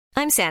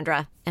I'm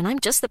Sandra, and I'm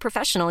just the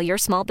professional your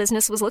small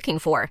business was looking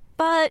for.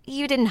 But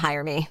you didn't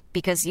hire me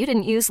because you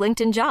didn't use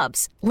LinkedIn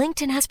Jobs.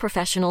 LinkedIn has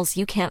professionals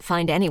you can't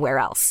find anywhere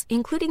else,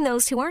 including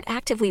those who aren't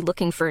actively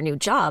looking for a new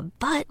job,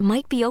 but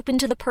might be open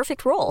to the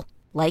perfect role,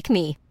 like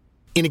me.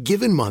 In a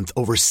given month,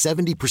 over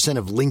 70%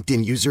 of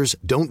LinkedIn users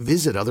don't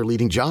visit other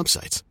leading job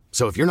sites.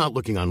 So if you're not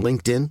looking on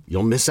LinkedIn,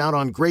 you'll miss out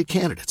on great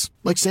candidates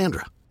like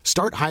Sandra.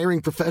 Start hiring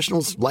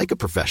professionals like a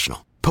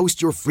professional.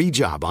 Post your free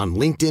job on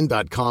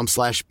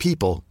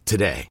linkedin.com/people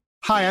today.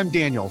 Hi, I'm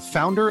Daniel,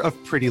 founder of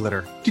Pretty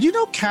Litter. Did you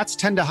know cats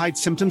tend to hide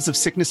symptoms of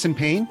sickness and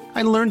pain?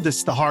 I learned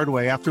this the hard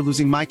way after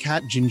losing my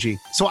cat, Gingy.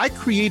 So I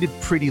created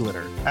Pretty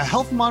Litter, a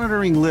health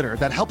monitoring litter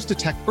that helps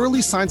detect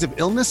early signs of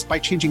illness by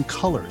changing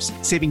colors,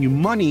 saving you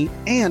money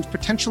and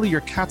potentially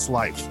your cat's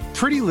life.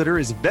 Pretty Litter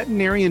is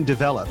veterinarian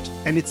developed,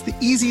 and it's the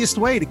easiest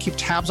way to keep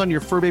tabs on your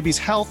fur baby's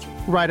health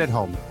right at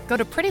home. Go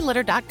to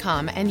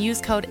prettylitter.com and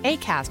use code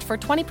ACAST for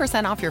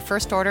 20% off your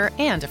first order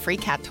and a free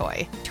cat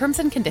toy. Terms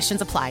and conditions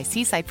apply.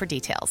 See site for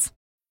details.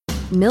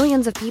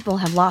 Millions of people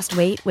have lost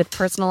weight with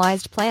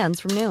personalized plans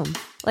from Noom.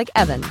 Like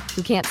Evan,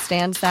 who can't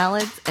stand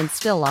salads and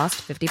still lost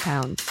 50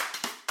 pounds.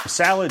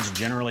 Salads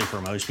generally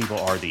for most people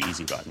are the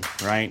easy button,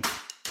 right?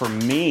 For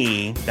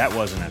me, that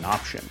wasn't an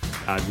option.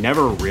 I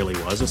never really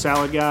was a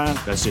salad guy.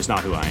 That's just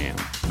not who I am.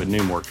 But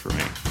Noom worked for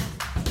me.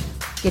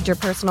 Get your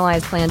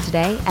personalized plan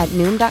today at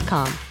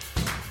Noom.com.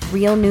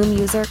 Real Noom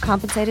user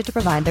compensated to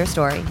provide their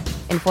story.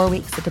 In 4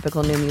 weeks, the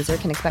typical Noom user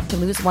can expect to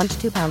lose 1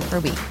 to 2 pounds per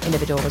week.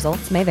 Individual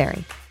results may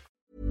vary.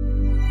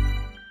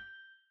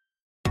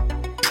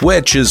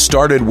 Twitch has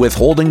started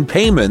withholding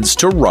payments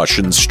to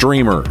Russian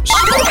streamers.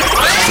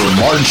 For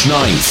March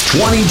 9th,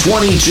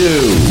 2022,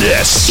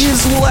 this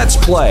is Let's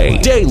Play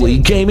Daily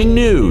Gaming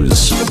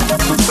News.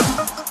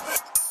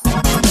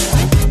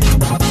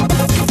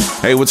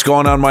 Hey, what's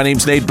going on? My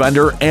name's Nate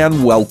Bender,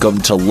 and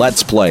welcome to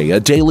Let's Play, a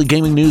daily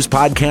gaming news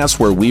podcast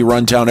where we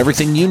run down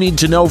everything you need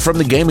to know from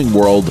the gaming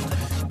world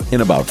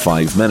in about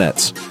 5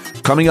 minutes.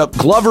 Coming up,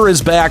 Glover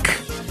is back,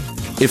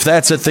 if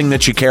that's a thing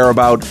that you care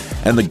about,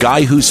 and the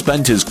guy who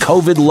spent his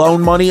COVID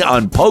loan money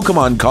on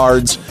Pokemon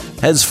cards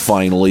has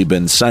finally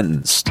been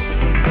sentenced.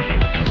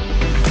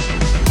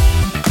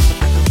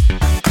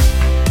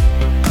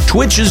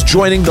 Twitch is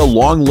joining the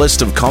long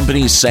list of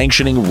companies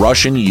sanctioning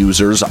Russian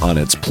users on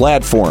its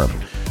platform.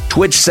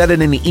 Twitch said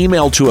in an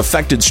email to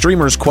affected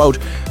streamers, quote,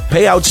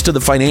 "Payouts to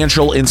the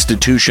financial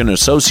institution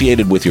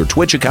associated with your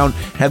Twitch account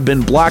have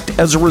been blocked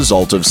as a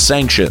result of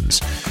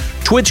sanctions.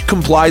 Twitch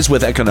complies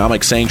with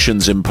economic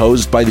sanctions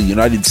imposed by the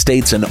United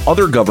States and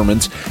other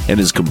governments and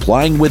is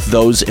complying with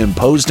those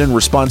imposed in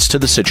response to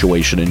the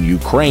situation in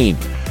Ukraine.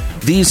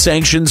 These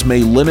sanctions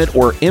may limit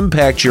or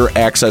impact your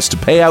access to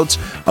payouts,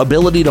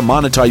 ability to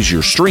monetize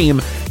your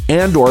stream,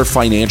 and/or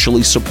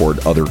financially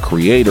support other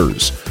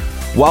creators."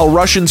 While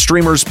Russian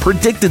streamers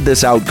predicted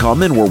this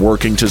outcome and were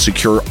working to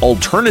secure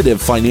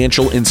alternative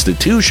financial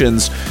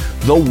institutions,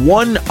 the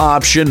one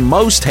option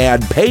most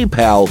had,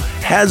 PayPal,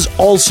 has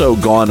also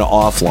gone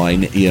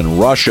offline in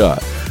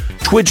Russia.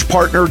 Twitch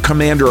partner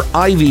Commander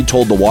Ivy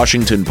told the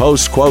Washington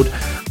Post, quote,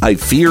 "I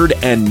feared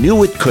and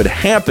knew it could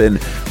happen,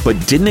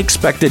 but didn't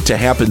expect it to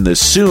happen this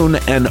soon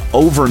and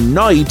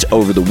overnight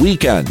over the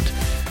weekend."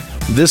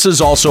 This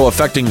is also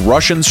affecting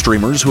Russian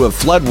streamers who have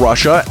fled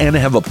Russia and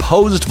have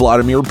opposed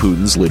Vladimir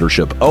Putin's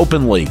leadership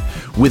openly,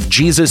 with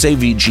Jesus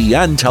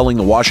AVGN telling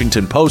the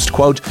Washington Post,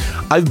 quote,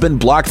 "I've been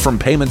blocked from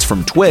payments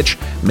from Twitch.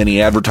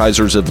 Many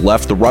advertisers have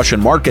left the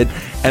Russian market,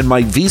 and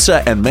my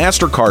Visa and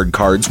MasterCard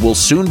cards will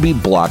soon be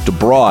blocked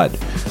abroad.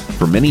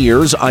 For many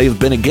years, I have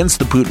been against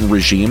the Putin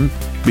regime,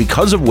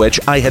 because of which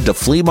I had to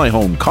flee my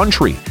home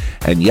country,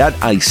 and yet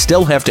I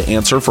still have to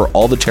answer for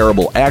all the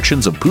terrible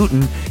actions of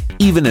Putin,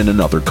 even in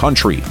another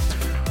country.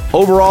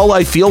 Overall,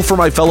 I feel for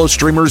my fellow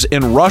streamers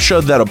in Russia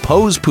that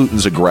oppose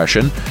Putin's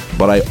aggression,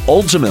 but I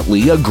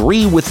ultimately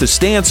agree with the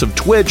stance of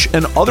Twitch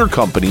and other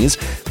companies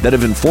that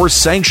have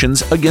enforced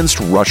sanctions against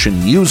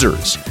Russian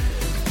users.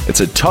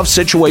 It's a tough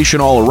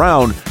situation all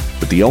around,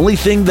 but the only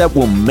thing that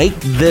will make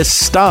this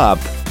stop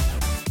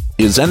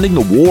is ending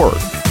the war."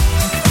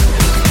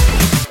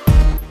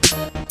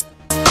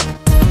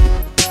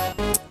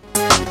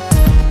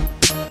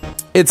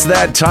 It's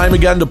that time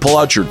again to pull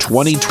out your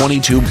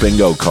 2022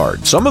 bingo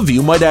card. Some of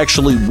you might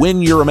actually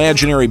win your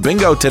imaginary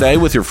bingo today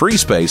with your free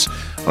space.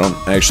 I don't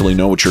actually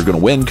know what you're going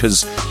to win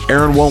because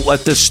Aaron won't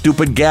let this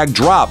stupid gag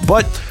drop,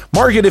 but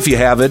mark it if you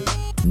have it.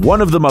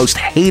 One of the most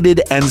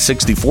hated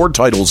N64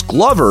 titles,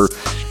 Glover,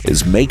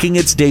 is making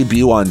its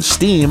debut on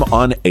Steam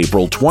on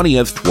April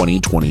 20th,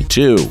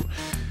 2022.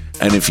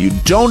 And if you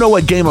don't know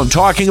what game I'm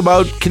talking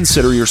about,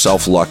 consider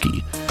yourself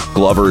lucky.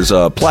 Glover is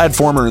a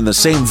platformer in the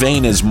same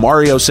vein as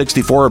Mario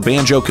 64 or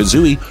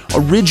Banjo-Kazooie,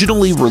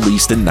 originally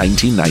released in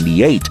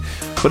 1998.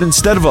 But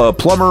instead of a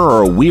plumber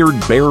or a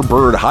weird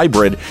bear-bird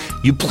hybrid,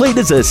 you played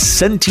as a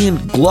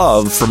sentient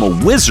glove from a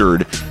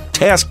wizard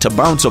tasked to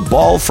bounce a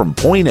ball from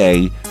point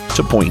A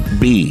to point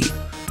B.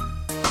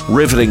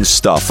 Riveting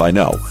stuff, I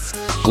know.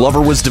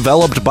 Glover was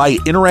developed by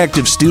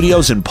Interactive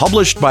Studios and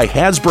published by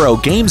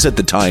Hasbro Games at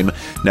the time.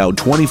 Now,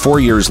 24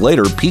 years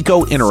later,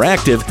 Pico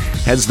Interactive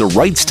has the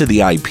rights to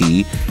the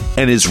IP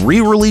and is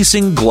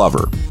re-releasing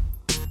Glover.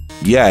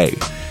 Yay.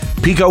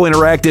 Pico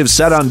Interactive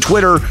said on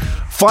Twitter,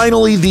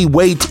 "Finally, the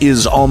wait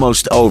is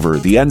almost over.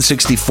 The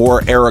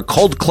N64-era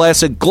cult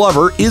classic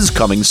Glover is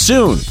coming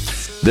soon.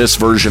 This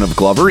version of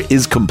Glover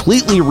is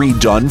completely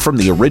redone from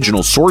the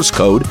original source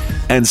code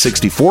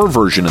N64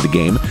 version of the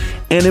game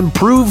and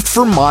improved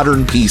for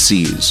modern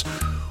PCs.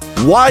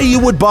 Why you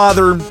would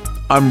bother,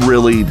 I'm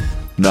really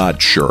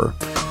not sure."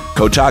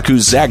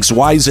 Kotaku's Zach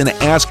Zweisen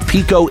asked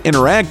Pico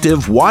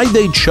Interactive why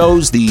they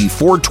chose the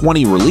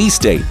 4/20 release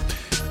date.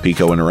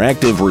 Pico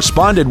Interactive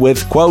responded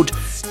with, quote,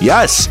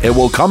 "Yes, it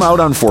will come out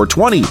on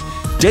 4/20.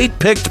 Date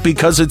picked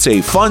because it's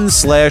a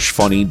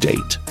fun/funny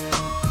date."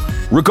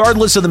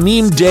 Regardless of the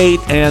meme date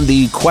and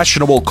the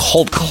questionable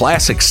cult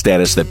classic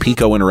status that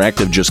Pico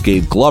Interactive just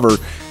gave Glover,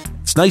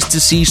 it's nice to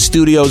see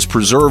studios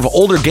preserve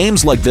older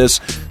games like this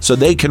so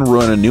they can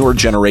ruin a newer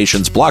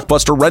generation's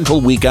blockbuster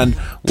rental weekend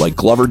like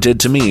Glover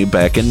did to me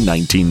back in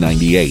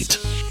 1998.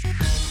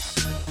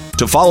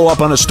 To follow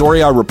up on a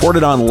story I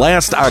reported on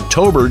last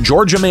October,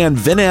 Georgia man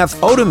Vinath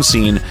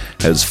Odemsine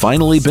has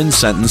finally been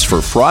sentenced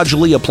for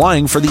fraudulently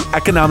applying for the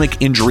Economic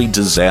Injury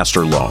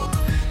Disaster Loan.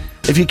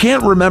 If you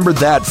can't remember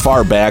that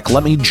far back,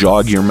 let me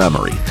jog your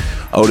memory.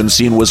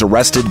 Odemsine was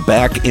arrested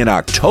back in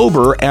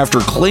October after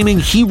claiming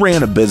he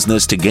ran a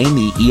business to gain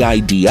the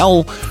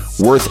EIDL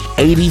worth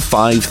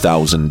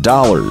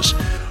 $85,000.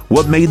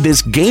 What made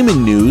this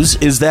gaming news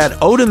is that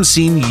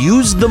Odemsine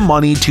used the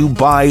money to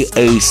buy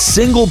a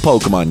single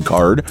Pokemon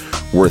card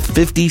worth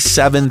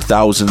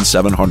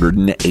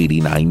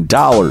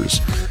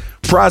 $57,789.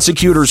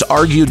 Prosecutors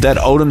argued that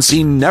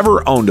Odemsine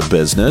never owned a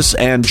business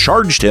and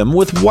charged him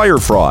with wire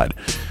fraud.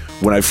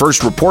 When I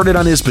first reported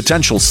on his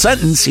potential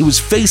sentence, he was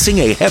facing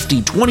a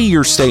hefty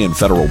 20-year stay in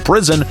federal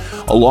prison,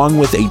 along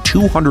with a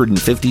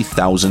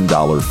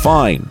 $250,000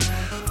 fine.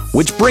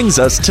 Which brings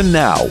us to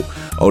now.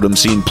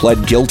 Odemsine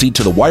pled guilty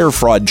to the wire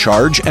fraud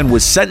charge and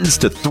was sentenced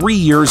to 3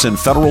 years in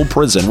federal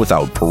prison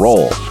without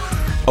parole.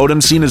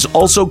 Odemsine is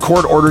also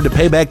court-ordered to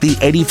pay back the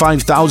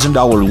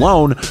 $85,000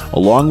 loan,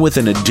 along with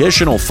an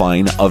additional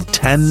fine of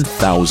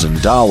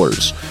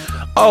 $10,000.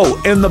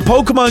 Oh, and the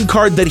Pokemon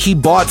card that he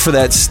bought for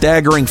that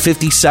staggering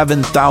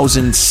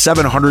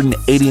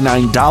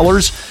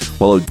 $57,789,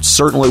 well, it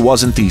certainly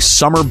wasn't the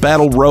Summer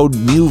Battle Road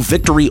Mew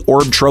Victory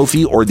Orb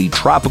Trophy or the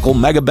Tropical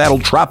Mega Battle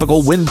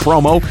Tropical Wind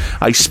promo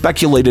I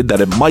speculated that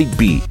it might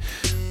be.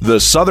 The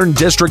Southern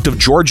District of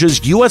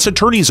Georgia's U.S.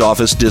 Attorney's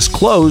Office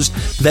disclosed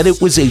that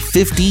it was a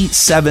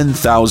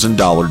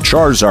 $57,000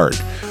 Charizard,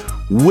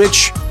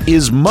 which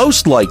is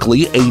most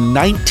likely a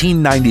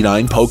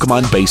 1999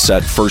 Pokemon base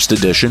set first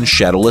edition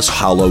Shadowless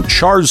Hollow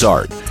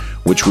Charizard,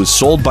 which was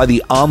sold by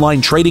the online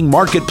trading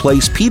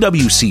marketplace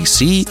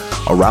PWCC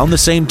around the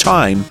same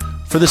time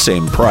for the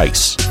same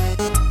price.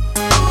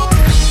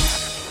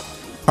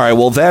 All right,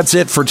 well, that's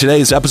it for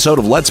today's episode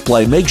of Let's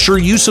Play. Make sure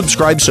you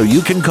subscribe so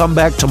you can come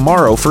back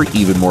tomorrow for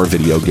even more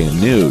video game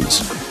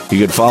news. You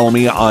can follow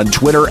me on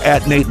Twitter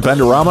at Nate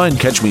Benderama and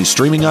catch me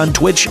streaming on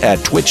Twitch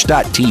at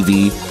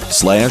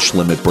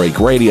twitch.tv/Limit Break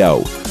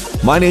Radio.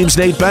 My name's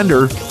Nate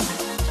Bender.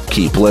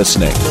 Keep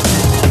listening.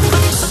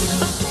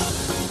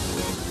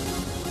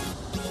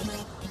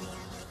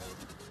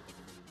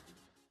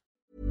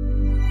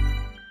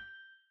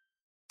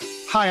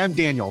 Hi, I'm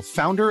Daniel,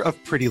 founder of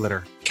Pretty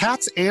Litter.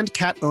 Cats and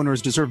cat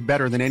owners deserve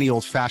better than any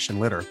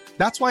old-fashioned litter.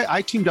 That's why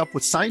I teamed up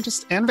with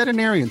scientists and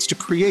veterinarians to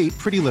create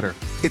Pretty Litter.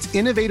 Its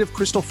innovative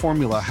crystal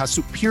formula has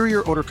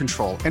superior odor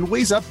control and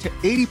weighs up to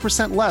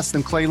 80% less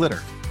than clay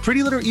litter.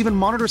 Pretty Litter even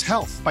monitors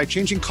health by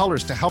changing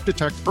colors to help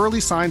detect early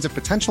signs of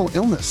potential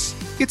illness.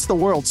 It's the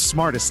world's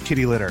smartest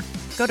kitty litter.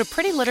 Go to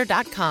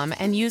prettylitter.com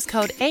and use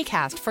code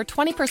ACAST for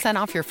 20%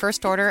 off your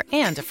first order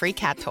and a free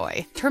cat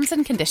toy. Terms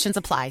and conditions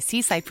apply.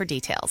 See site for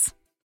details.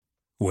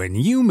 When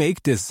you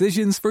make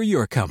decisions for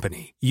your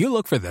company, you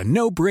look for the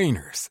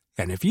no-brainers.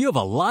 And if you have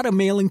a lot of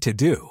mailing to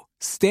do,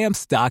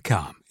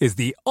 Stamps.com is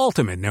the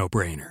ultimate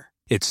no-brainer.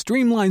 It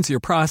streamlines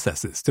your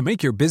processes to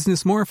make your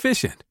business more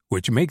efficient,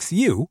 which makes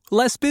you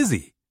less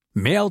busy.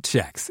 Mail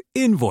checks,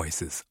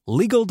 invoices,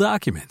 legal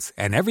documents,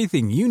 and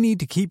everything you need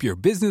to keep your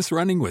business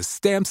running with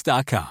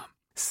Stamps.com.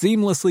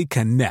 Seamlessly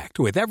connect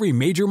with every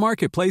major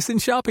marketplace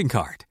and shopping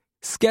cart.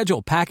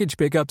 Schedule package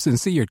pickups and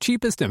see your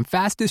cheapest and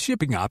fastest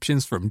shipping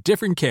options from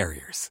different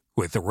carriers,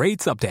 with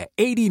rates up to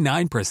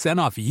 89%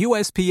 off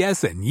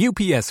USPS and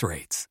UPS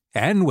rates.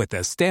 And with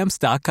the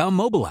Stamps.com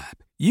mobile app,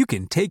 you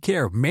can take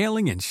care of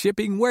mailing and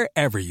shipping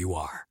wherever you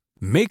are.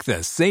 Make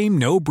the same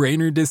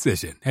no-brainer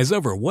decision as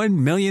over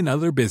 1 million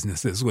other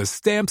businesses with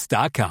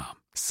Stamps.com.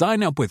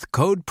 Sign up with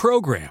code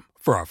PROGRAM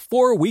for a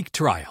 4-week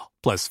trial,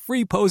 plus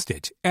free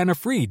postage and a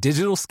free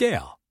digital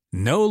scale.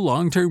 No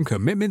long-term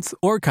commitments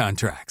or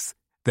contracts.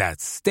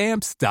 That's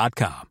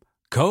Stamps.com.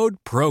 Code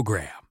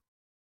PROGRAM.